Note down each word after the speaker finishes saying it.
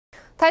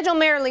Taichung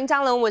Mayor Lin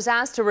Chia-lung was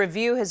asked to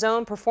review his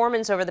own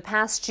performance over the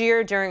past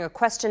year during a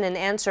question and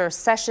answer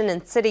session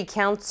in City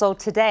Council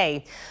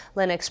today.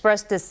 Lin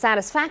expressed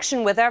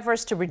dissatisfaction with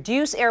efforts to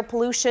reduce air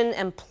pollution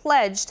and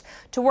pledged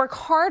to work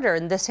harder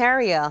in this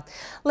area.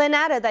 Lin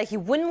added that he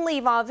wouldn't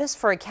leave office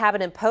for a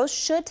cabinet post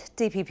should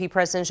DPP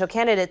presidential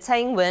candidate Tsai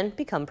Ing-wen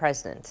become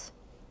president.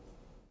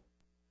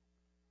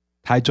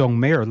 Taichung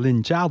Mayor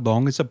Lin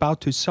Chia-lung is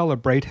about to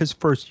celebrate his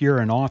first year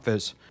in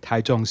office.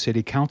 Taichung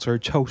City Councilor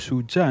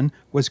Su-chen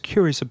was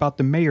curious about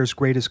the mayor's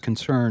greatest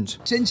concerns.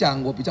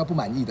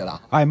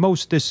 I'm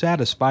most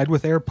dissatisfied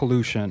with air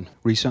pollution.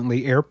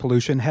 Recently, air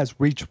pollution has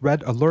reached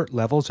red alert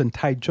levels in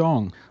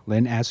Taichung.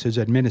 Lin asked his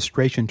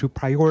administration to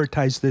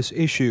prioritize this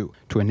issue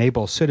to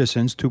enable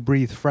citizens to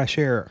breathe fresh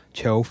air.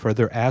 Chiu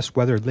further asked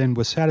whether Lin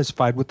was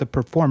satisfied with the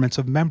performance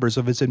of members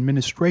of his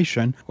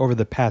administration over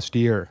the past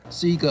year.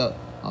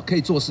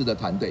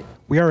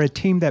 We are a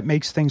team that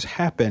makes things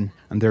happen,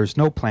 and there is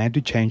no plan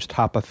to change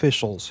top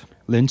officials.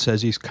 Lin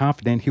says he's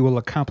confident he will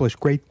accomplish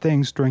great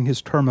things during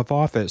his term of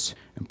office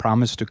and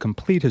promised to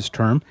complete his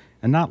term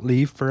and not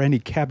leave for any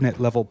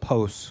cabinet-level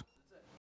posts.